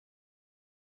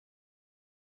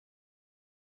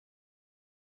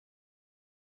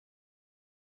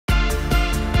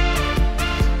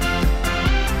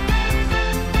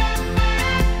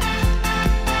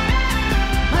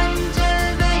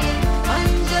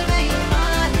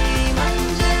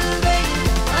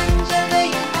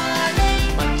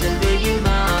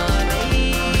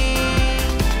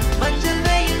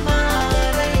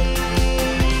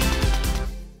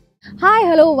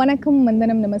வணக்கம்,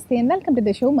 வந்தனம், நமஸ்தே and welcome to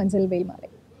the show Manjal Veyil Maalai.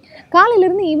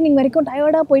 காலையிலிருந்து ஈவினிங் வரைக்கும்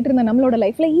டயர்டாக போயிட்டு இருந்த நம்மளோட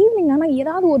லைஃப்பில் ஈவினிங் ஆனால்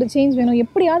ஏதாவது ஒரு சேஞ்ச் வேணும்,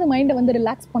 எப்படியாவது மைண்டை வந்து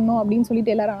ரிலாக்ஸ் பண்ணணும் அப்படின்னு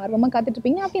சொல்லிட்டு எல்லாரும் ஆர்வமாக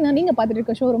காத்துட்ருப்பீங்க. அப்படின்னா நீங்கள் பார்த்துட்டு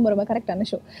இருக்க ஷோ ரொம்ப கரெக்டான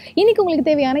ஷோ. இன்னைக்கு உங்களுக்கு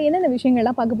தேவையான என்னென்ன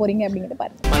விஷயங்கள்லாம் பார்க்க போகிறீங்க அப்படிங்கிறத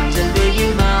பாருங்கள்.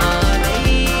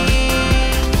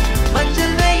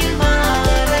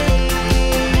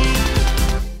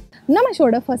 நம்ம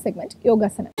ஷோட ஃபர்ஸ்ட் செக்மெண்ட்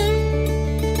யோகாசனம்.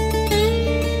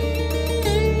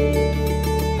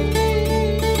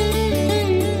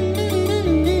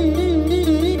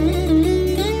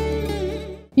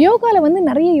 யோகாவில் வந்து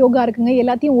நிறைய யோகா இருக்குங்க.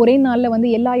 எல்லாத்தையும் ஒரே நாளில் வந்து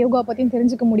எல்லா யோகா பற்றியும்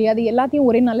தெரிஞ்சுக்க முடியாது, எல்லாத்தையும்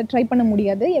ஒரே நாளில் ட்ரை பண்ண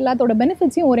முடியாது, எல்லாத்தோட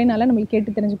பெனிஃபிட்ஸையும் ஒரே நாளில் நம்மளுக்கு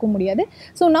கேட்டு தெரிஞ்சுக்க முடியாது.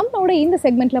 ஸோ நம்மளோட இந்த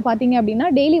செக்மெண்ட்டில் பார்த்தீங்க அப்படின்னா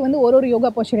டெய்லி வந்து ஒரு யோகா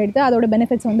போஸ்டர் எடுத்து அதோட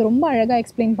பெனிஃபிட்ஸ் வந்து ரொம்ப அழகாக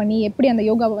எக்ஸ்பிளைன் பண்ணி எப்படி அந்த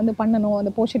யோகாவை வந்து பண்ணணும்,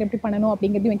 அந்த போஸ்டர் எப்படி பண்ணணும்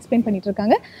அப்படிங்கிறதையும் எக்ஸ்பிளைன் பண்ணிட்டு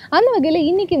இருக்காங்க. அந்த வகையில்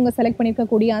இன்னைக்கு இவங்க செலக்ட்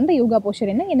பண்ணியிருக்கக்கூடிய அந்த யோகா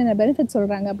போஸ்டர் என்னென்ன பெனிஃபிட்ஸ்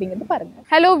சொல்கிறாங்க அப்படிங்கிறது பாருங்கள்.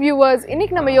 ஹலோ வியூவர்ஸ்,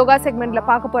 இன்னைக்கு நம்ம யோகா செக்மெண்ட்டில்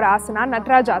பார்க்க போகிற ஆசனா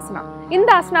நட்ராஜ் ஆசனா.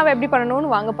 இந்த ஆசனாவை எப்படி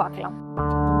பண்ணணும்னு வாங்க பார்க்கலாம்.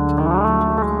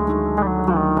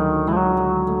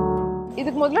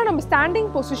 இதுக்கு முதல்ல நம்ம ஸ்டாண்டிங்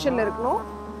பொசிஷனில் இருக்கணும்.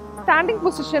 ஸ்டாண்டிங்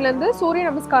பொசிஷன்லேருந்து சூரிய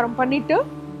நமஸ்காரம் பண்ணிவிட்டு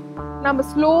நம்ம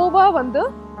ஸ்லோவாக வந்து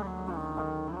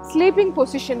ஸ்லீப்பிங்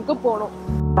பொசிஷனுக்கு போகணும்.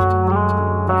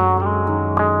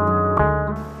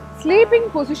 ஸ்லீப்பிங்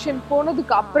பொசிஷன்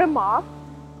போனதுக்கு அப்புறமா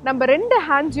நம்ம ரெண்டு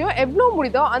ஹேண்ட்ஸையும் எவ்வளோ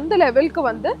முடியுதோ அந்த லெவலுக்கு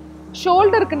வந்து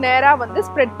ஷோல்டருக்கு நேராக வந்து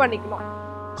ஸ்ப்ரெட் பண்ணிக்கணும்.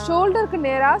 ஷோல்டருக்கு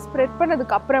நேராக ஸ்ப்ரெட்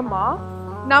பண்ணதுக்கு அப்புறமா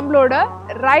நம்மளோட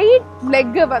ரைட்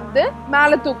லெக்கை வந்து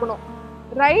மேலே தூக்கணும்.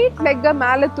 ரைட் லெக்கை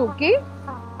மேலே தூக்கி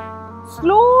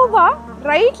ஸ்லோவா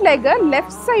ரைட் லெக்கை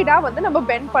லெஃப்ட் சைடா வந்து நம்ம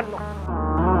பெண்ட் பண்ணணும்.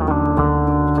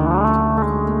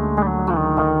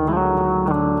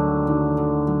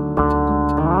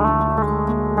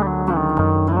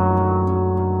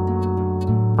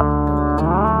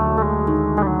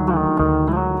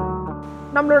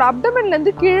 நம்மளோட அப்டமன்ல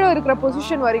இருந்து கீழே இருக்கிற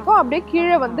பொசிஷன் வரைக்கும் அப்படியே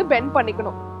கீழே வந்து பெண்ட்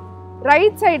பண்ணிக்கணும்.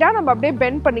 ரைட் சைடா நம்ம அப்படியே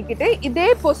பெண்ட் பண்ணிக்கிட்டு இதே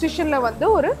பொசிஷன்ல வந்து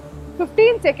ஒரு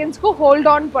 15 செகண்ட்ஸ்க்கு ஹோல்ட்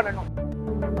ஆன் பண்ணணும்.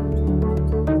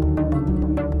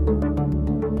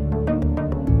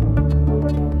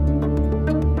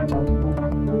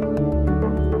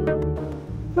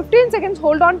 செகண்ட்ஸ்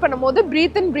ஹோல்ட் ஆன் பண்ணும்போது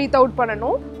பிரீத் இன் பிரீத் அவுட்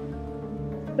பண்ணணும்.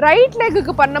 ரைட்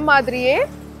லெக்குக்கு பண்ண மாதிரியே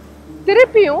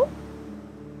திருப்பியும்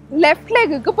லெஃப்ட்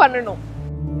லெக்குக்கு பண்ணணும்.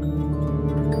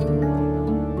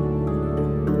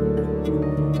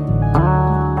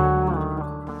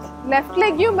 லெஃப்ட்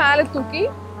லெக்கையும் மேலே தூக்கி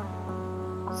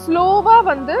ஸ்லோவா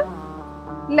வந்து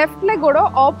லெஃப்ட் லெக்கோட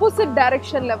ஆப்போசிட்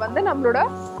டைரக்ஷன்ல வந்து நம்மளோட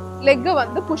லெக்கை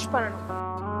வந்து புஷ் பண்ணணும்.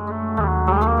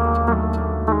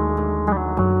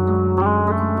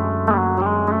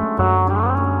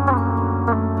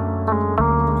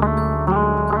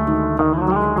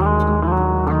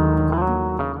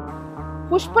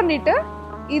 புஷ் பண்ணிட்டு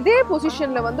இதே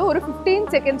பொசிஷன்ல வந்து ஒரு 15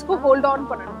 செகண்ட்ஸ்க்கு ஹோல்ட் ஆன்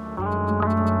பண்ணணும்.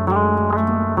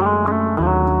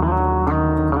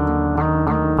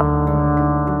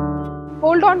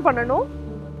 ஹோல்ட் ஆன் பண்ணணும்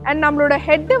அண்ட் நம்மளோட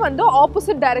ஹெட் வந்து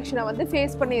ஆப்போசிட் டைரக்ஷனை வந்து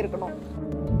ஃபேஸ் பண்ணி இருக்கணும்.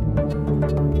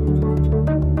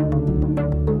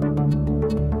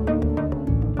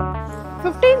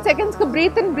 செகண்ட்ஸ்க்கு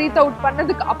பிரீத் இன் பிரீத் அவுட்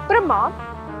பண்ணதுக்கு அப்புறமா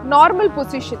நார்மல்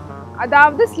பொசிஷன்,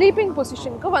 அதாவது ஸ்லீப்பிங்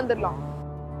பொசிஷனுக்கு வந்துடலாம்.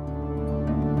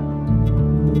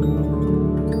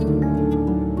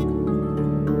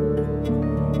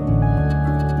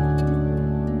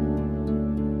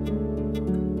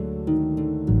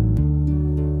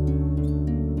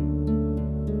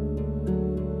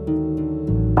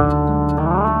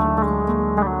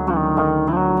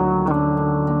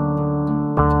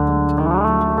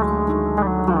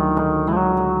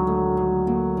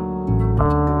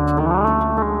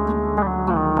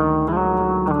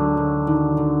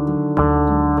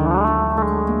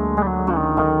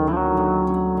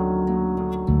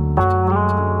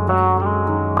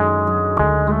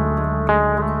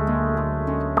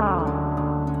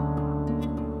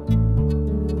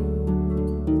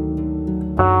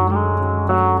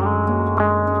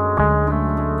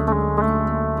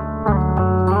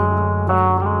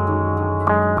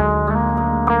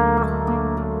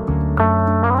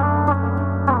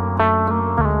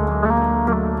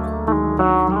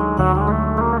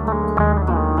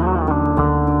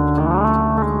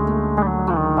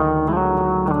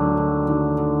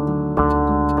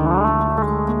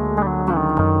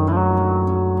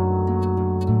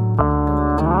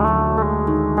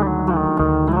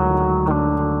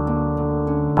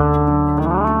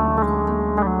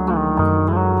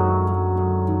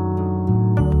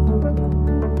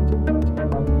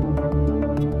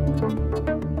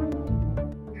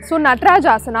 ஸோ நட்ராஜ்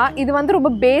ஆசனா இது வந்து ரொம்ப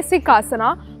பேசிக் ஆசனா.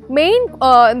 மெயின்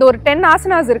இந்த ஒரு 10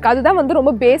 ஆசனாஸ் இருக்குது, அதுதான் வந்து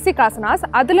ரொம்ப பேசிக் ஆசனாஸ்.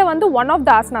 அதில் வந்து ஒன் ஆஃப்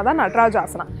த ஆசனா தான் நடராஜ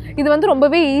ஆசனா. இது வந்து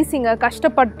ரொம்பவே ஈஸிங்க,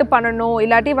 கஷ்டப்பட்டு பண்ணணும்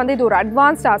இல்லாட்டி வந்து இது ஒரு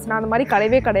அட்வான்ஸ்ட் ஆசனா அந்த மாதிரி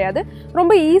கிடையவே கிடையாது.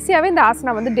 ரொம்ப ஈஸியாகவே இந்த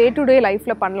ஆசனா வந்து டே டு டே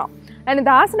லைஃப்பில் பண்ணலாம். அண்ட்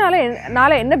இந்த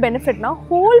ஆசனால என்ன பெனிஃபிட்னா,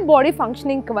 ஹோல் பாடி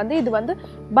ஃபங்க்ஷனிங்க்கு வந்து இது வந்து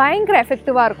பயங்கர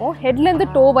எஃபெக்டிவாக இருக்கும். ஹெட்லேருந்து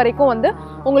டோ வரைக்கும் வந்து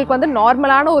உங்களுக்கு வந்து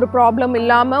நார்மலான ஒரு ப்ராப்ளம்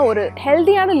இல்லாமல் ஒரு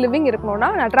ஹெல்த்தியான லிவிங் இருக்கணும்னா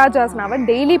நடராஜாசனாவை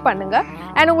டெய்லி பண்ணுங்கள்.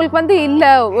 அண்ட் உங்களுக்கு வந்து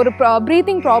இல்லை ஒரு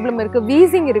ப்ரீத்திங் ப்ராப்ளம் இருக்குது,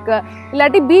 வீசிங் இருக்குது,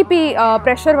 இல்லாட்டி பிபி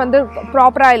ப்ரெஷர் வந்து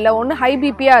ப்ராப்பராக இல்லை, ஒன்று ஹை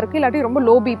பிபியாக இருக்குது இல்லாட்டி ரொம்ப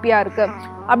லோ பிபியாக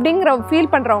இருக்குது அப்படிங்கிற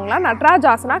ஃபீல் பண்ணுறவங்களாம்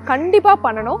நடராஜாசனா கண்டிப்பாக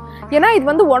பண்ணணும். ஏன்னா இது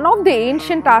வந்து ஒன் ஆஃப் தி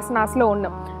ஏன்ஷியன்ட் ஆசனாஸில் ஒன்று.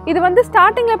 இது வந்து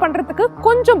ஸ்டார்டிங்கில் பண்ணுறதுக்கு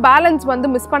கொஞ்சம் பேலன்ஸ் வந்து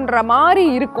மிஸ் பண்ணுற மாதிரி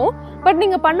இருக்கும். பட்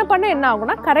நீங்கள் பண்ண என்ன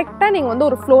ஆகும்னா கரெக்டாக நீங்கள் வந்து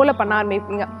ஒரு ஃப்ளோவில் பண்ண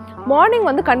ஆரம்பிப்பீங்க. மார்னிங்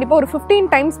வந்து கண்டிப்பாக ஒரு 15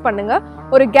 டைம்ஸ் பண்ணுங்கள்.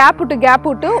 ஒரு கேப்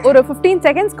விட்டு ஒரு 15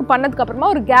 செகண்ட்ஸ்க்கு பண்ணதுக்கப்புறமா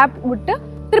ஒரு கேப் விட்டு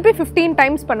திருப்பி 15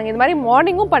 டைம்ஸ் பண்ணுங்கள். இந்த மாதிரி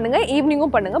மார்னிங்கும் பண்ணுங்கள்,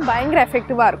 ஈவினிங்கும் பண்ணுங்கள், பயங்கர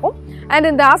எஃபெக்டிவாக இருக்கும். அண்ட்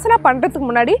இந்த ஆசனா பண்ணுறதுக்கு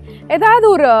முன்னாடி ஏதாவது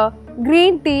ஒரு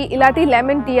க்ரீன் டீ இல்லாட்டி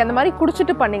லெமன் டீ அந்த மாதிரி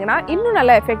குடிச்சிட்டு பண்ணிங்கன்னா இன்னும்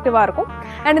நல்லா எஃபெக்டிவாக இருக்கும்.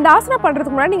 அண்ட் இந்த ஆசனா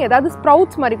பண்ணுறதுக்கு முன்னாடி நீங்கள் ஏதாவது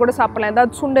ஸ்ப்ரவுட்ஸ் மாதிரி கூட சாப்பிடலாம்,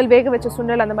 ஏதாவது சுண்டல், வேக வச்ச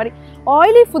சுண்டல், அந்த மாதிரி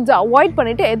ஆயிலி ஃபுட்ஸை அவாய்ட்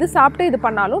பண்ணிவிட்டு எது சாப்பிட்டு இது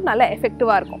பண்ணாலும் நல்லா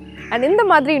எஃபெக்டிவாக இருக்கும். அண்ட் இந்த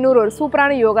மாதிரி இன்னொரு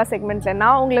சூப்பரான யோகா செக்மெண்ட்ஸில்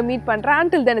நான் உங்களை மீட் பண்ணுறேன்.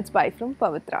 Until then it's bye from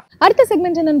Pavithra. அடுத்த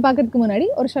செக்மெண்ட் என்னன்னு பார்க்கறதுக்கு முன்னாடி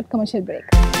ஒரு short commercial break.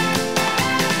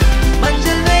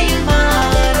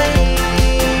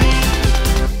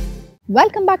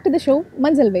 Welcome back to the show,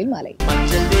 Manjal Veyil Maalai.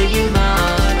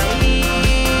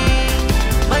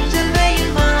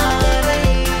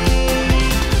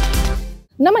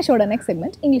 நம்ம ஷோட நெக்ஸ்ட்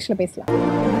செக்மெண்ட் இங்கிலீஷ்ல பேசலாம்.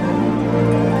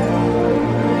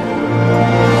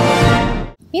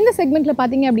 இந்த செக்மெண்ட்ல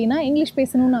பாத்தீங்க அப்படின்னா இங்கிலீஷ்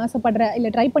பேசணும்னு ஆசைப்படுற இல்லை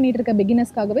ட்ரை பண்ணிட்டு இருக்க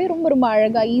பிகினர்ஸ்க்காகவே ரொம்ப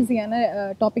அழகா ஈஸியான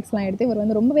டாபிக்ஸ்லாம் எடுத்து இவர்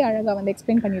வந்து ரொம்பவே அழகாக வந்து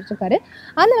எக்ஸ்பிளைன் பண்ணிட்டு இருக்காரு.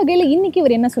 அந்த வகையில் இன்னைக்கு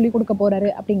இவர் என்ன சொல்லி கொடுக்க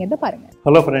போறாரு அப்படிங்கிறத பாருங்க.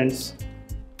 ஹலோ ஃப்ரெண்ட்ஸ்,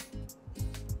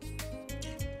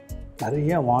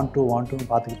 நிறைய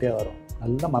வாண்ட்டுன்னு பார்த்துக்கிட்டே வரும்,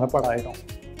 நல்ல மனப்பாடம் ஆகிடும்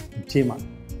நிச்சயமாக.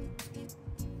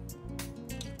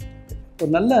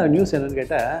 ஒரு நல்ல நியூஸ் என்னென்னு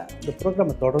கேட்டால், இந்த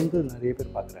ப்ரோக்ராமை தொடர்ந்து நிறைய பேர்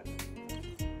பார்க்குறாங்க.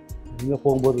 இங்கே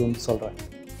போகும்போது வந்து சொல்கிறாங்க,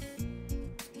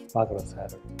 பார்க்குறோம்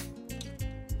சார்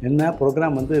என்ன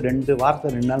ப்ரோக்ராம் வந்து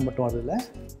 2 நாள் மட்டும் வரதில்லை,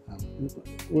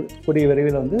 கூடிய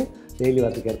விரைவில் வந்து டெய்லி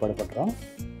வரதுக்கு ஏற்பாடு பண்ணுறோம்.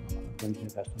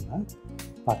 கொஞ்சம் கஷ்டம் தான்,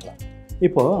 பார்க்கலாம்.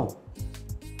 இப்போது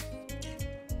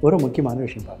ஒரு முக்கியமான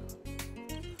விஷயம் பார்க்கலாம்.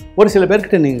 ஒரு சில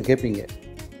பேர்கிட்ட நீங்கள் கேட்பீங்க,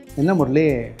 என்ன முரளி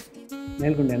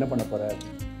மேல்கொண்டு என்ன பண்ண போகிற,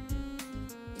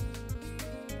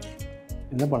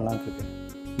 என்ன பண்ணலான்னு இருக்கேன்.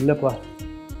 இல்லைப்பா,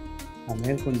 நான்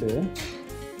மேற்கொண்டு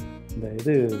இந்த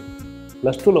இது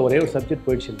 +2 ஒரே ஒரு சப்ஜெக்ட்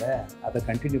போயிடுச்சு இல்லை, அதை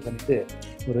கண்டினியூ பண்ணிவிட்டு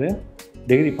ஒரு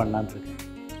டிகிரி பண்ணலான்னு இருக்கேன்.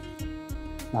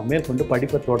 நான் மேற்கொண்டு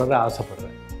படிப்பை தொடர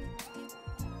ஆசைப்படுறேன்.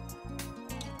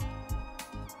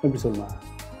 எப்படி சொல்லுவேன்,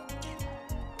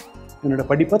 என்னோடய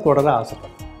படிப்பை தொடர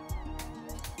ஆசைப்படுறேன்.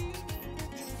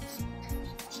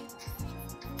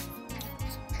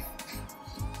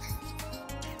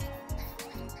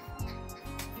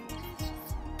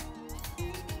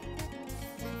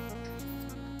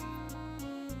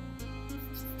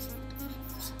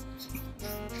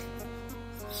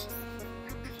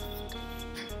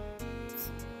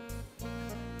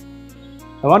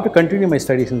 I want to continue my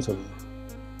studies in Solomon.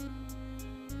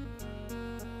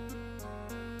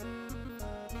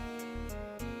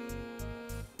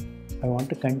 I want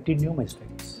to continue my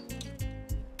studies.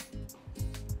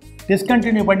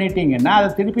 Discontinue பண்ணிட்டீங்கன்னா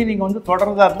அதை திருப்பி நீங்கள் வந்து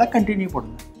தொடர்றதா இருந்தால் கண்டினியூ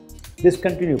பண்ணுங்கள்.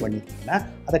 டிஸ்கண்டினியூ பண்ணிட்டீங்கன்னா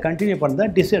அதை கண்டினியூ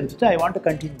பண்ணால் டிஸ் எடுத்துட்டு I want to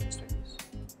continue my studies.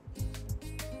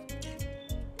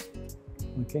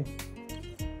 Okay,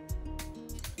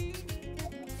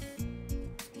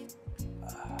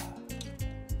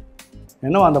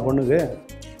 என்னவா அந்த பொண்ணுக்கு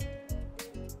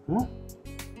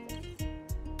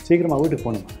சீக்கிரமாக வீட்டுக்கு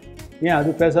போகணுமா? ஏன்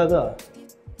அது பேசாதோ?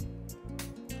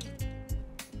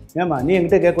 ஏம்மா நீ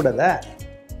என்கிட்ட கேட்கக்கூடாத?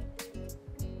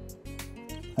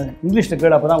 அது இங்கிலீஷில்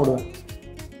கேடு, அப்போ தான் விடுவேன்.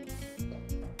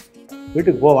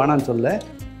 வீட்டுக்கு போ வேணான்னு சொல்ல,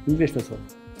 இங்கிலீஷில் சொல்.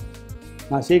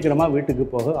 நான் சீக்கிரமாக வீட்டுக்கு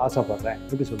போக ஆசைப்பட்றேன்.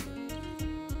 எப்படி சொல்கிறேன்?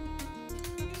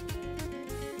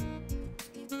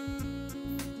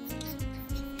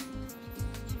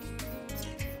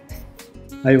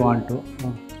 I want to.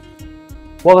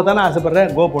 போகத்தானே ஆசைப்படுறேன்,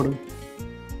 கோ போடு.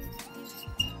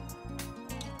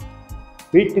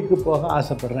 வீட்டுக்கு போக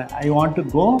ஆசைப்படுறேன், I want to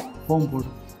go home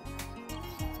போடு.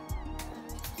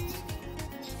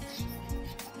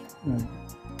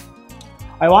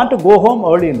 I want to go home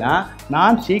ஏர்லினா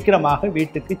நான் சீக்கிரமாக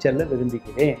வீட்டுக்கு செல்ல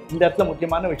விரும்புகிறேன். இந்த இடத்துல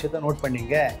முக்கியமான விஷயத்தை நோட்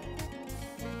பண்ணிங்க.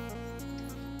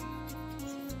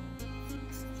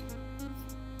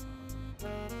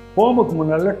 ஹோமுக்கு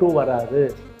முன்னால் 2 வராது.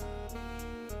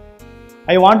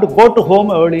 I want to go to home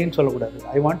ஏர்லின்னு சொல்லக்கூடாது.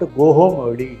 I want to go home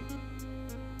early.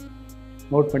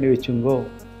 Note பண்ணி வச்சுங்கோ.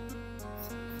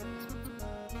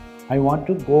 I want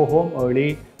to go home early.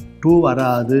 To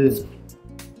வராது.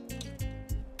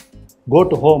 கோ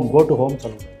டு ஹோம்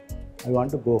சொல்லக்கூடாது. I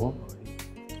want to go home early.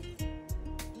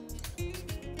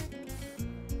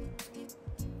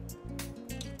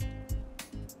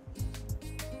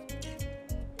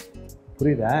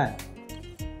 புரியுதா?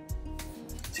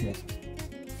 சரி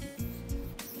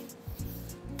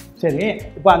சரி.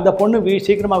 இப்போ அந்த பொண்ணு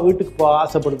சீக்கிரமாக வீட்டுக்கு போக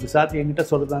ஆசைப்படுது சார், என்கிட்ட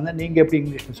சொல்கிறதா நீங்கள் எப்படி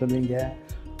இங்கிலீஷில் சொல்லுவீங்க?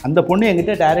 அந்த பொண்ணு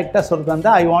என்கிட்ட டைரெக்டாக சொல்கிறதா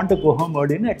இருந்தால் I want to go home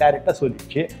அப்படின்னு டைரெக்டாக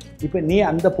சொல்லிடுச்சு. இப்போ நீ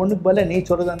அந்த பொண்ணுக்கு பதிலாக நீ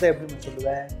சொல்கிறதா இருந்தால் எப்படி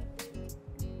சொல்லுவேன்?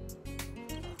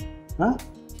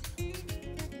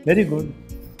 Very good.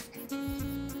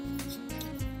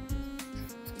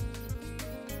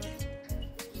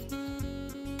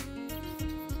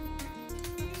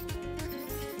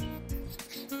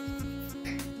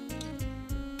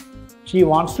 She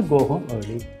wants to go home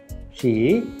early. She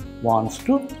wants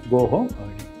to go home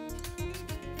early.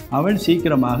 அவள்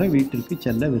சீக்கிரமாக வீட்டிற்கு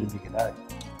செல்ல விரும்புகிறாள்.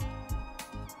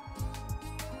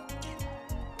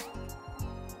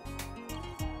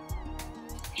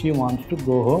 She wants to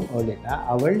go home early.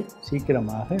 அவள்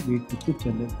சீக்கிரமாக வீட்டுக்கு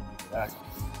செல்ல விரும்புகிறாள்.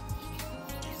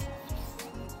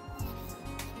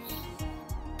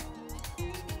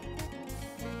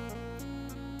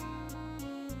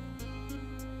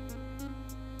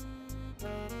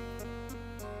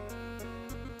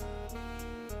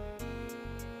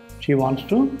 She wants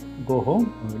to go home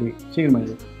early.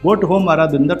 சீக்கிரமாக. Go to home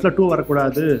வராது. இந்த இடத்துல டூ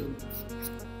வரக்கூடாது.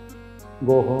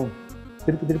 Go home.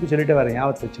 திருப்பி சொல்லிட்டு வரேன்,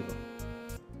 ஞாபகத்தை வச்சுக்கோ.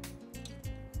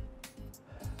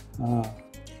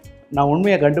 நான்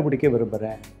உண்மையை கண்டுபிடிக்க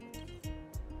விரும்புகிறேன்.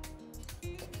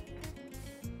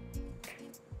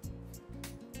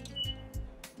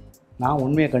 நான்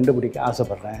உண்மையை கண்டுபிடிக்க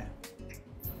ஆசைப்படுறேன்.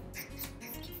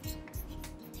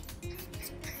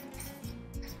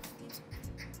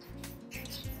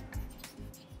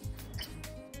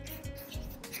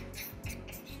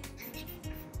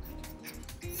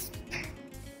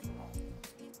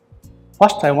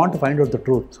 First I want to find out the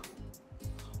truth.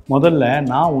 முதல்ல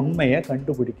நான் உண்மையை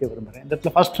கண்டுபிடிக்க விரும்புகிறேன். இந்த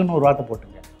இடத்துல ஃபஸ்ட்டுன்னு ஒரு வார்த்தை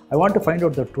போட்டுங்க. I want to find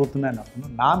out the ட்ரூத்னா என்ன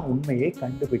பண்ணணும்? நான் உண்மையை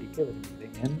கண்டுபிடிக்க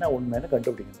விரும்புகிறேன். என்ன உண்மைன்னு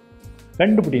கண்டுபிடிக்கணும்.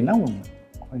 கண்டுபிடினா உண்மை.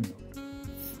 Find out.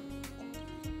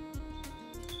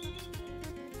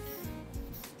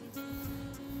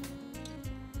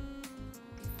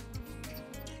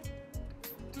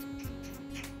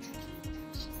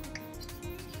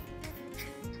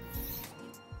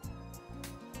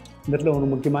 இந்த இடத்துல ஒரு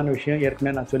முக்கியமான விஷயம்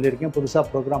ஏற்கனவே நான் சொல்லியிருக்கேன். புதுசாக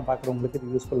ப்ரோக்ராம் பார்க்குறவங்களுக்கு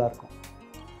இது யூஸ்ஃபுல்லாக இருக்கும்.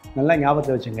 நல்லா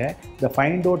ஞாபகத்தை வச்சுங்க. இந்த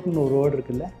ஃபைண்ட் அவுட்னு ஒரு வேர்டு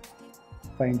இருக்குல்ல,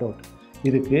 ஃபைண்ட் அவுட்,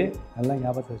 இதுக்கு நல்லா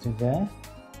ஞாபகத்தை வச்சுங்க.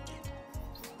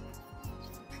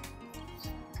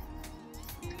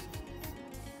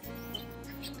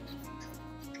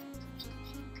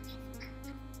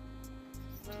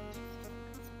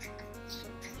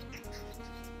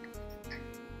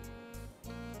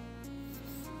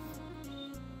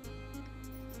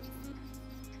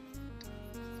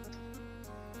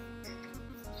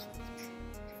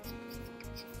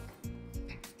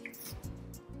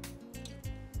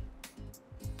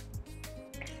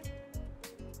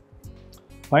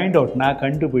 ஃபைண்ட் அவுட்னா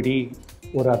கண்டுபிடி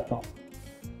ஒரு அர்த்தம்.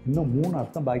 இன்னும் 3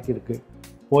 அர்த்தம் பாக்கி இருக்குது.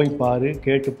 போய் பாரு,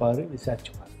 கேட்டுப்பாரு,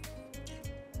 விசாரிச்சு பாரு.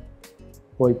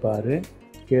 போய் பாரு,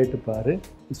 கேட்டுப்பாரு,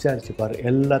 விசாரிச்சு பாரு.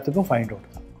 எல்லாத்துக்கும் ஃபைண்ட்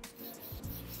அவுட் தான்.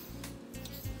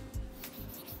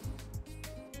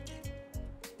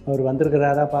 அவர்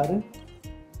வந்திருக்கிறாரா பாரு.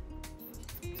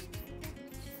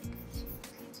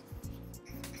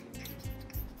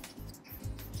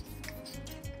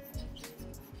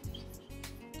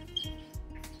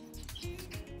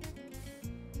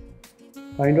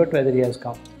 Find out whether he has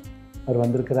come. அவர்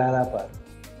வந்திருக்கிறாரா பாரு.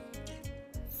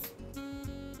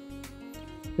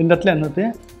 இந்த இடத்துல என்னது?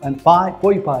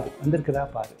 போய் பாரு, வந்திருக்கிறா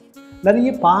பாரு.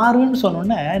 நிறைய பாருன்னு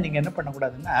சொன்னோன்னே நீங்கள் என்ன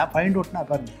பண்ணக்கூடாதுன்னா, ஃபைண்ட் அவுட்னா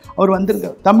பாருங்க. அவர்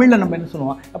வந்திருக்க தமிழில் நம்ம என்ன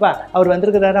சொல்லுவோம்? அப்பா அவர்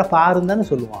வந்திருக்கிறாரா பாருன்னு தானே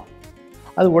சொல்லுவோம்.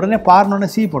 அது உடனே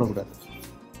பாருனோன்னே சீ போடக்கூடாது.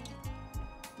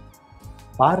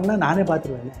 பாருன்னா நானே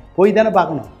பார்த்துருவேனே, போய் தானே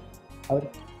பார்க்கணும்.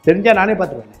 அவர் தெரிஞ்சால் நானே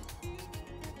பார்த்துருவேனே.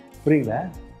 புரியுங்களா?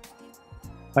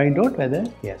 Find out whether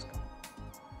he has come.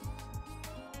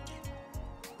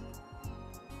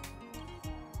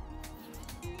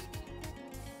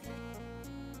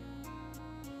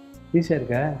 ஈஸியாக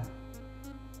இருக்கா?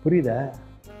 புரியுதா?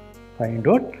 Find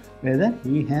out whether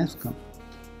he has come.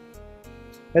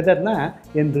 வெதர்னா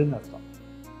என்றுன்னு அர்த்தம்.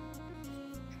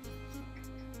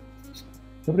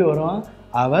 எப்படி வரும்?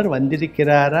 அவர்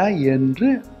வந்திருக்கிறாரா என்று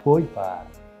போய் பார்.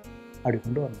 அப்படி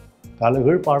கொண்டு வரணும்.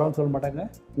 தலைகீழ் பாடம்னு சொல்ல மாட்டாங்க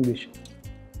இங்கிலீஷ்.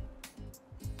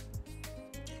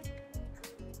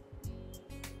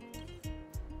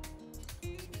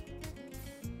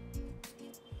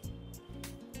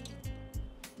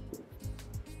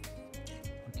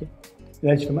 ஓகே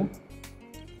ஏதாச்சுமா?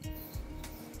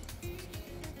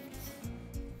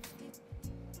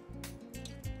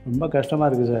 ரொம்ப கஷ்டமாக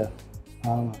இருக்குது சார்.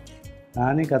 ஆமாம்,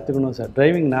 நானே கற்றுக்கணும் சார்.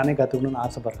 டிரைவிங் நானே கற்றுக்கணுன்னு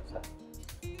ஆசைப்பட்றேன் சார்.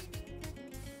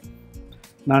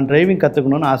 நான் டிரைவிங்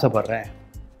கற்றுக்கணுன்னு ஆசைப்பட்றேன்.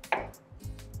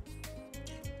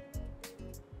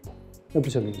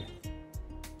 எப்படி சொல்லுவீங்க?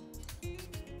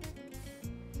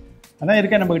 அதான்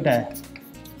இருக்கேன் நம்மக்கிட்ட.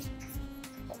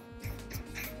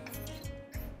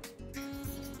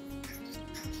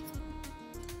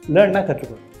 லேர்ன்னா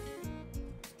கற்றுக்கணும்.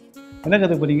 என்ன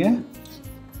கற்றுக்க போகிறீங்க?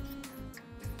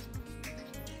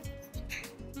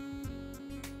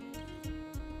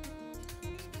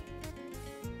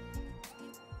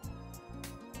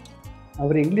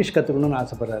 அவர் இங்கிலீஷ் கற்றுக்கணும்னு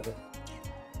ஆசைப்படுறாரு.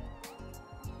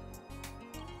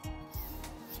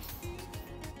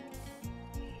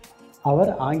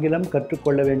 அவர் ஆங்கிலம்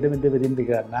கற்றுக்கொள்ள வேண்டும் என்று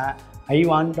விரும்புகிறார். நான்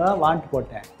வாண்ட்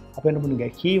போட்டேன். அப்போ என்ன பண்ணுங்க,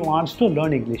 ஹீ வாண்ட்ஸ் டு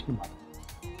லேர்ன் இங்கிலீஷ்னு மாறும்.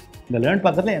 இந்த லேர்ன்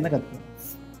பக்கத்தில் என்ன கற்றுக்கணும்?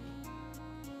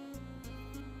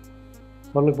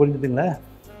 உங்களுக்கு புரிஞ்சுதுங்களா?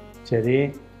 சரி,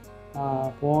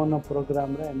 போன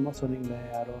ப்ரோக்ராமில் என்னமோ சொன்னீங்களே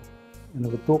யாரோ,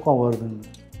 எனக்கு தூக்கம்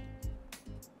வருதுன்னு.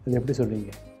 அது எப்படி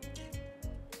சொல்லுவீங்க?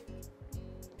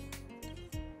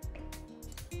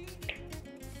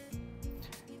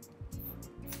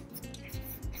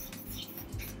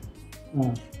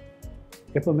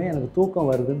 எப்போவுமே எனக்கு தூக்கம்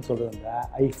வருதுன்னு சொல்கிறதுங்க,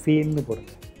 ஐ ஃபீல்னு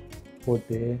போடுங்க.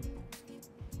 போட்டு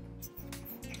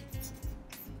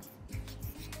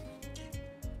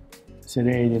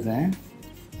சரி எழுதிடுறேன்.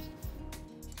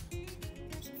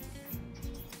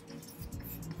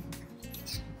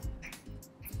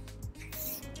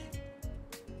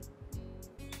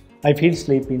 ஐ ஃபீல்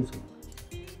ஸ்லீப்பின்னு சொல்லுங்கள்.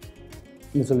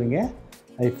 என்ன சொல்லுவீங்க?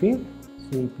 I feel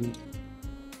sleepy.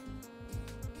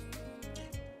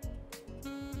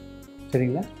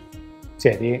 சரிங்களா?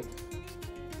 சரி,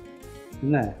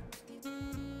 என்ன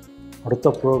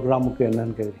அடுத்த ப்ரோக்ராமுக்கு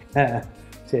என்னன்னு கேட்குறீங்க?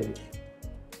 சரி,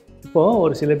 இப்போது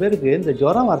ஒரு சில பேருக்கு இந்த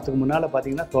ஜுரம் வரத்துக்கு முன்னால்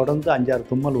பார்த்தீங்கன்னா தொடர்ந்து 5-6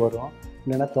 தும்மல் வரும்,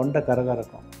 இல்லைன்னா தொண்டை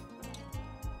கரகரக்கும்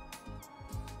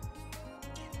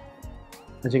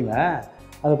வச்சுங்களா.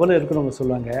 அது போல் இருக்கிறவங்க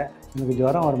சொல்லுவாங்க, எனக்கு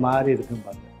ஜுரம் ஒரு மாதிரி இருக்குன்னு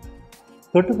பாருங்க,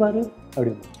 தொட்டுப்பாரு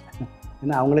அப்படின்னு.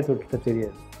 ஏன்னா அவங்களே தொட்டுக்க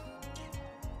தெரியாது.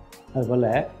 அதுபோல்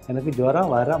எனக்கு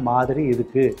ஜுரம் வர மாதிரி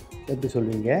இருக்குது எப்படி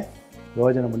சொல்லுவீங்க?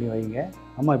 யோஜனை பண்ணி வைங்க.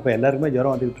 ஆமாம், இப்போ எல்லாருக்குமே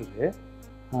ஜுரம் வந்துக்கிட்டு இருக்கு.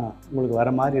 உங்களுக்கு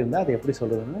வர மாதிரி இருந்தால் அதை எப்படி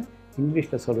சொல்கிறதுன்னு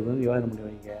இங்கிலீஷில் சொல்கிறதுன்னு யோஜனை பண்ணி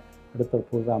வைங்க. அடுத்த ஒரு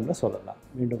ப்ரோக்ராமில் சொல்லலாம்.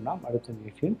 மீண்டும் நாம் அடுத்த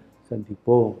நிகழ்ச்சியில்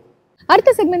சந்திப்போம்.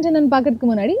 அடுத்த செக்மெண்ட் என்னன்னு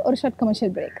பார்க்கறதுக்கு முன்னாடி ஒரு short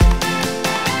commercial break.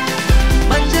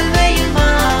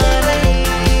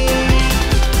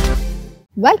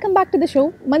 Welcome back to the show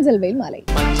மஞ்சள் வெயில் மாலை.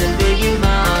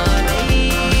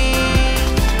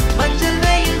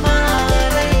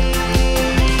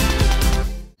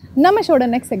 நம்ம ஷோட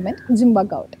next segment gym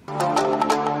work out.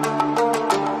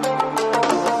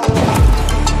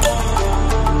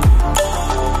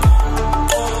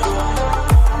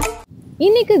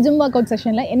 இன்னைக்கு ஜிம் ஒர்க் அவுட்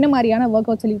செஷனில் என்ன மாதிரியான ஒர்க்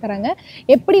அவுட் சொல்லி தராங்க,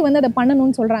 எப்படி வந்து அதை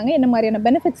பண்ணணும்னு சொல்கிறாங்க, என்ன மாதிரியான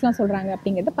பெனிஃபிட்ஸ்லாம் சொல்கிறாங்க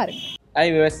அப்படிங்கிறத பாருங்கள்.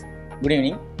 Hi viewers, good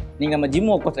evening. நீங்கள் நம்ம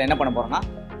ஜிம் ஒர்க் அவுட்டில் என்ன பண்ண போகிறோம்னா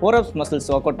ஃபோரப்ஸ்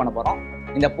மசில்ஸ் ஒர்க் அவுட் பண்ண போகிறோம்.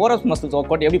 இந்த ஃபோரப்ஸ் மசில்ஸ்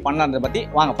ஒர்க் அவுட் எப்படி பண்ணலான்றதை பற்றி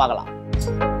வாங்க பார்க்கலாம்.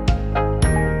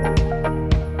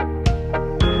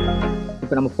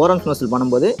 இப்போ நம்ம ஃபோரம்ஸ் மசில்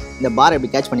பண்ணும்போது இந்த பாரை இப்படி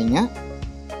கேட்ச் பண்ணிங்க,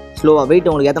 ஸ்லோவாக வெயிட்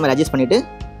உங்களுக்கு ஏற்ற மாதிரி அட்ஜஸ்ட் பண்ணிவிட்டு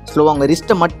ஸ்லோவாக உங்கள்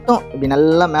ரிஸ்ட்டை மட்டும் இப்படி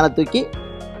நல்லா மேலே தூக்கி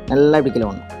நல்லா இப்படி கீழே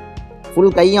வரணும்.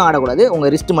 ஃபுல் கையும் ஆடக்கூடாது,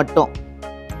 உங்கள் ரிஸ்ட்டு மட்டும்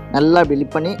நல்லா இப்படி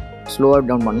லிப் பண்ணி ஸ்லோவாக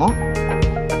டவுன் பண்ணணும்.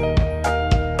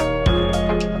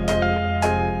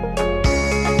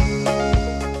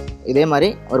 இதே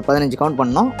மாதிரி ஒரு 15 கவுண்ட்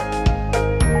பண்ணணும்,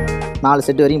 4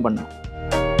 செட்டு வரைக்கும் பண்ணணும்.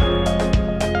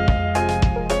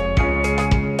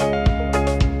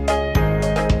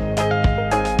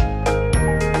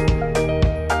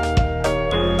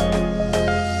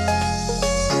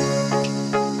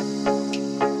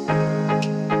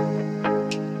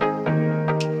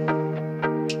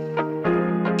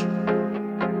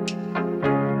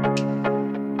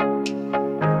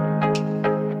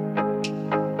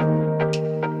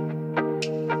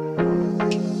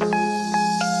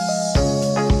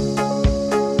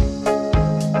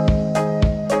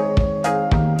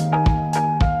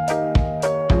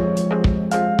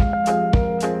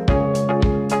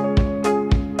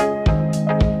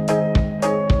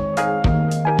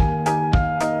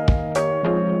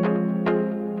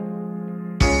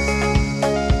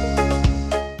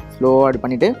 ஸ்லோவாக அப்படி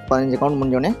பண்ணிவிட்டு 15 கவுண்ட்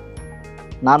முடிஞ்சோடனே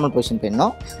நார்மல் பொசிஷன்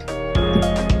போயிடணும்.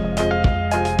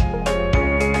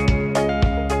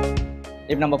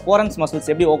 இப்போ நம்ம ஃபோரம்ஸ் மசில்ஸ்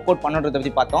எப்படி ஒர்க் அவுட் பண்ணுறதை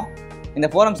பற்றி பார்த்தோம். இந்த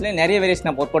ஃபோரம்ஸ்லேயே நிறைய வேரியேஷன்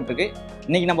ஆஃப் ஒர்க் அவுட் இருக்குது.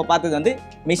 இன்றைக்கி நம்ம பார்த்தது வந்து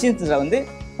மிஷின்ஸில் வந்து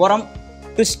ஃபோரம்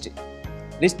ட்விஸ்ட்,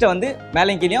 ரிஸ்ட்டை வந்து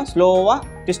மேலேயும் கீழேயும் ஸ்லோவாக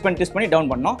ட்விஸ்ட் பண்ணி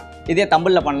டவுன் பண்ணணும். இதே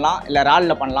தம்பிளில் பண்ணலாம், இல்லை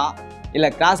ராலில் பண்ணலாம், இல்லை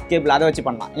கிராஸ் கேபிள் அதை வச்சு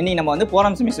பண்ணலாம். இன்றைக்கி நம்ம வந்து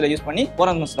ஃபோரம்ஸ் மிஷினில் யூஸ் பண்ணி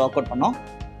ஃபோரம்ஸ் மசில் ஒர்க் அவுட் பண்ணோம்.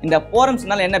 இந்த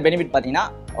ஃபோரம்ஸ்னால என்ன பெனிஃபிட் பார்த்தீங்கன்னா,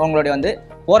 உங்களுடைய வந்து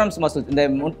ஃபோரம்ஸ் மசில்ஸ், இந்த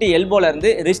முட்டி எல்போலேருந்து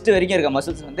ரிஸ்ட் வரைக்கும் இருக்க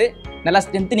மசில்ஸ் வந்து நல்லா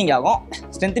ஸ்ட்ரென்த்னிங் ஆகும்.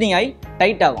 ஸ்ட்ரென்த்னிங் ஆகி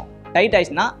டைட் ஆகும். டைட்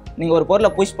ஆயிடுச்சுன்னா நீங்கள் ஒரு பொருளை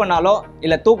புஷ் பண்ணாலோ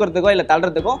இல்லை தூக்கிறதுக்கோ இல்லை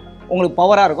தள்ளுறதுக்கோ உங்களுக்கு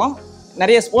பவராக இருக்கும்.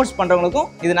 நிறைய ஸ்போர்ட்ஸ் பண்ணுறவங்களுக்கும்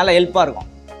இது நல்லா ஹெல்ப்பாக இருக்கும்.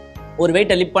 ஒரு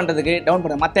வெயிட்டை லிஃப்ட் பண்ணுறதுக்கு, டவுன்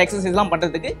பண்ணுறது, மற்ற எக்ஸசைஸ்லாம்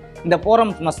பண்ணுறதுக்கு இந்த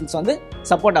ஃபோரம்ஸ் மசில்ஸ் வந்து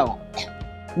சப்போர்ட் ஆகும்.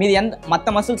 மீதி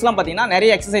மற்ற மசில்ஸ்லாம் பார்த்தீங்கன்னா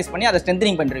நிறைய எக்ஸசைஸ் பண்ணி அதை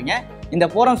ஸ்ட்ரென்த்னிங் பண்ணுறீங்க. இந்த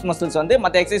ஃபோரம்ஸ் மசில்ஸ் வந்து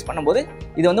மற்ற எக்ஸசைஸ் பண்ணும்போது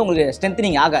இது வந்து உங்களுக்கு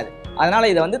ஸ்ட்ரென்த்னிங் ஆகாது. அதனால்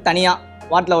இதை வந்து தனியாக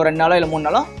வாரத்தில் ஒரு 2 நாளோ இல்லை 3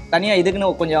 நாளோ தனியாக இதுக்குன்னு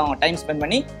கொஞ்சம் டைம் ஸ்பெண்ட்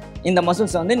பண்ணி இந்த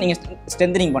மசில்ஸை வந்து நீங்கள்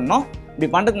ஸ்ட்ரென்த்னிங் பண்ணணும். இப்படி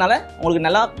பண்ணுறதுனால உங்களுக்கு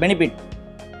நல்லா பெனிஃபிட்.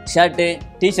 ஷர்ட்டு,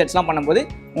 டிஷர்ட்ஸ்லாம் பண்ணும்போது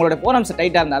உங்களோட ஃபோரம்ஸ்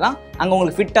டைட்டாக இருந்தால் தான் அங்கே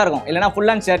உங்களுக்கு ஃபிட்டாக இருக்கும். இல்லைனா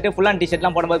full and shirt, full and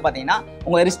டிஷர்ட்லாம் போடும்போது பார்த்தீங்கன்னா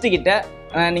உங்கள் ரிஸ்ட்டு கிட்ட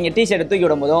நீங்கள் டிஷர்ட்டை தூக்கி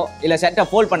விடும்போதோ இல்லை ஷர்ட்டை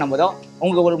ஃபோல்ட் பண்ணும்போதோ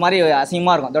உங்களுக்கு ஒரு மாதிரி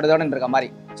அசிங்கமாக இருக்கும், தொடன்னு இருக்க மாதிரி.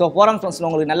 ஸோ ஃபோரம்ஸ் மசில்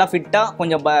உங்களுக்கு நல்லா ஃபிட்டாக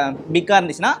கொஞ்சம் பிக்காக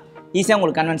இருந்துச்சுன்னா ஈஸியாக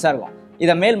உங்களுக்கு கன்வென்ஸாக இருக்கும்.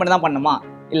 இதை மேல் மட்டும் தான் பண்ணணுமா,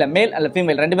 இல்லை மேல் அல்ல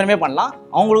ஃபீமேல் 2 பேருமே பண்ணலாம்.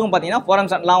 அவங்களுக்கும் பார்த்தீங்கன்னா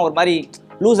ஃபோரம்ஸ்லாம் ஒரு மாதிரி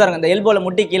லூஸாக இருக்கும். இந்த எல்போவில்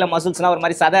முட்டி கீழே மசில்ஸ்லாம் ஒரு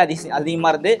மாதிரி சதை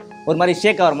அதிகமாக இருந்து ஒரு மாதிரி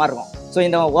ஷேக் ஆகிற மாதிரி இருக்கும். ஸோ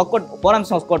இந்த work out forums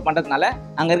work out பண்ணுறதுனால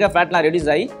அங்கே இருக்க ஃபேட்லாம் ரெடியூஸ்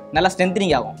ஆகி நல்லா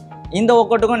ஸ்ட்ரென்த்னிங் ஆகும். இந்த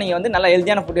ஒர்க் அவுட்டுக்கும் நீங்கள் வந்து நல்லா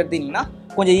ஹெல்த்தியான ஃபுட் எடுத்துக்கிட்டிங்கன்னா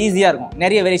கொஞ்சம் ஈஸியாக இருக்கும்.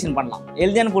 நிறைய வேரியேஷன் பண்ணலாம்.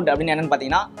 ஹெல்த்தியான ஃபுட் அப்படின்னு என்னென்னு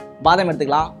பார்த்தீங்கன்னா பாதாம்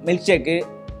எடுத்துக்கலாம், milk shake,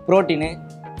 protein,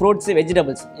 fruits,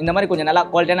 vegetables, இந்த மாதிரி கொஞ்சம் நல்லா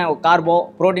குவாலிட்டியான கார்போ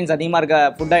ப்ரோட்டீன்ஸ் அதிகமாக இருக்க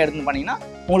ஃபுட்டாக எடுத்து பண்ணிங்கன்னா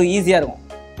உங்களுக்கு ஈஸியாக இருக்கும்.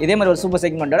 இதே மாதிரி ஒரு சூப்பர்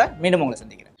செக்மெண்ட்டோட மீண்டும் உங்களை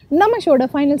சந்திக்கிறேன். நம்ம ஷோட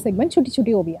ஃபைனல் செக்மெண்ட் சுட்டி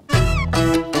சுட்டி ஓவியம்.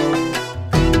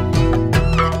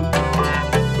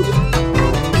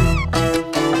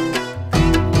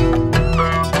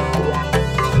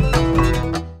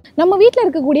 நம்ம வீட்டில்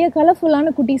இருக்கக்கூடிய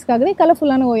கலர்ஃபுல்லான குட்டீஸ்க்காகவே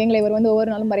கலர்ஃபுல்லான ஓவியங்களை இவர் வந்து ஒவ்வொரு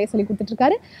நாளும் வரைய சொல்லி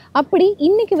கொடுத்துட்ருக்காரு. அப்படி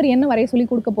இன்னைக்கு இவர் என்ன வரைய சொல்லி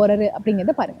கொடுக்க போறாரு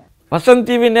அப்படிங்கிறத பாருங்க. வசந்த்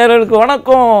டிவி நேயர்களுக்கு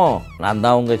வணக்கம். நான்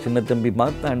தான் உங்கள் சின்ன தம்பி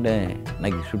மாத்தாண்டேன்.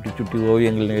 இன்னைக்கு சுட்டி சுட்டி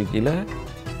ஓவியங்கள் நிகழ்ச்சியில்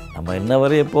நம்ம என்ன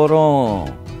வரைய போகிறோம்?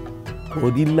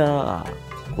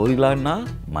 கொரில்லான்னா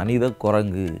மனித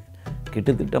குரங்கு.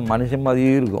 கிட்டத்தட்ட மனுஷன்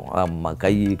மாதிரியே இருக்கும். ஆமாம்,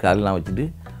 கை காலெலாம் வச்சுட்டு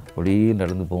அப்படியே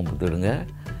நடந்து போகும். பார்த்துடுங்க,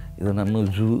 இதை நம்ம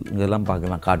ஜூ இங்கெல்லாம்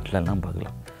பார்க்கலாம், காட்டிலலாம்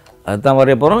பார்க்கலாம். அதுதான்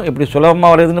வரைய போகிறோம். எப்படி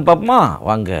சுலபமாக வரையுதுன்னு பார்ப்போமா?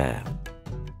 வாங்க.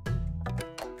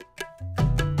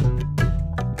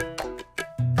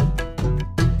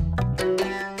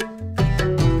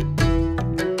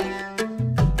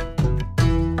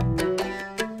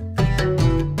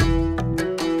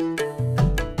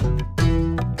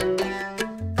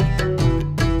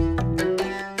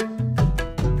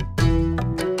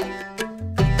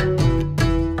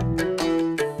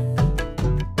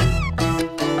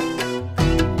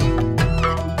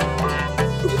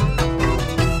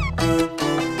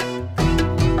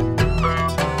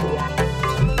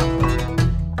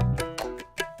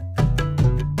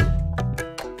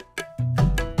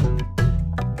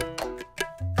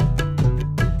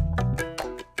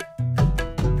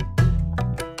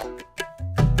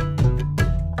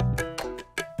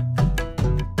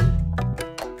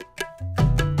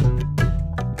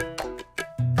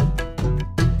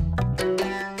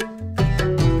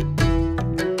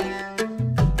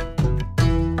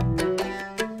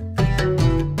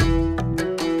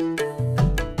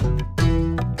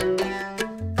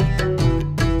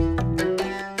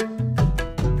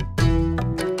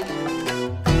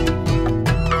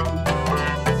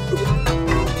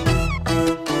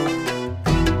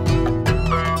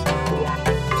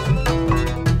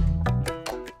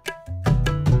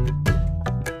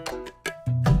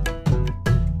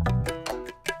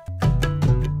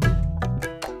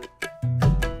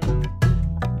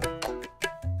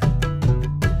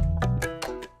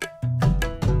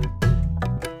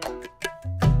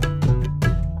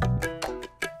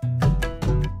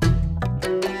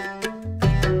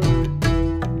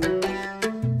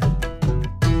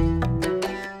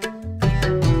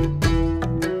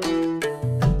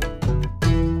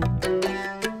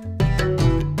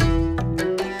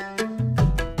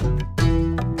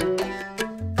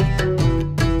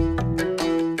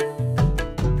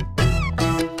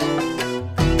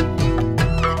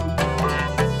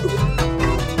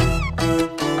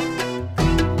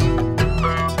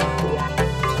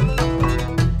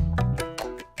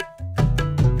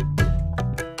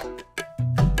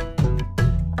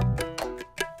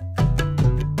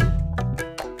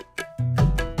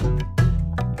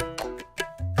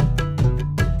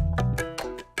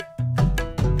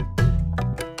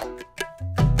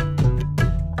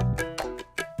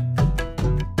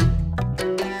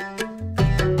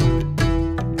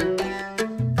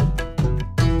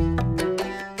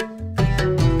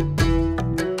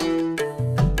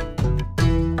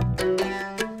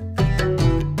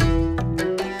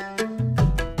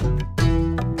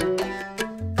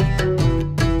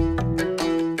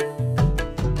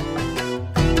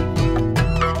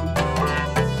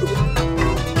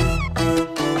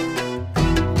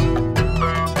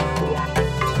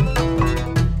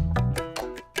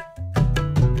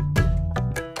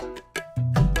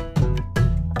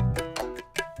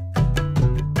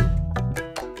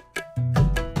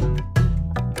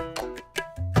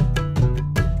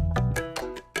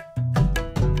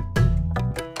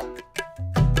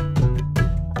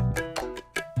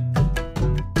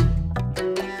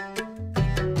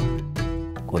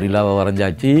 கொரில்லாவை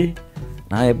வரைஞ்சாச்சு.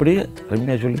 நான் எப்படி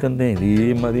ரம்யா சொல்லி தந்தேன்,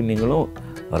 இதே மாதிரி நீங்களும்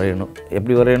வரையணும்.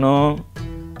 எப்படி வரையணும்?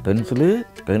 பென்சிலு,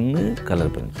 பென்னு,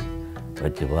 கலர் பென்சில்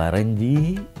வச்சு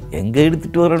வரைஞ்சி எங்கே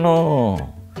எடுத்துகிட்டு வரணும்?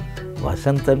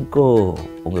 வசந்த் அண்ட் கோ,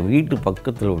 உங்கள் வீட்டு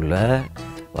பக்கத்தில் உள்ள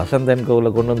வசந்த் அண்ட்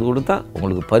கோவில் கொண்டு வந்து கொடுத்தா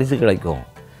உங்களுக்கு பரிசு கிடைக்கும்.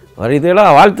 வரைதேடா,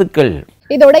 வாழ்த்துக்கள்.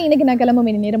 இதோட இன்னைக்கு நான் கிளம்ப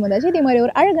வேண்டிய நேரம் வந்தாச்சு. இதே மாதிரி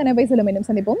ஒரு அழகான பேசலும் இன்னும்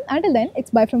சந்திப்போம். Until then,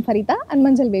 it's bye from Farita and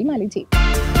Manjal Veyil Maalai.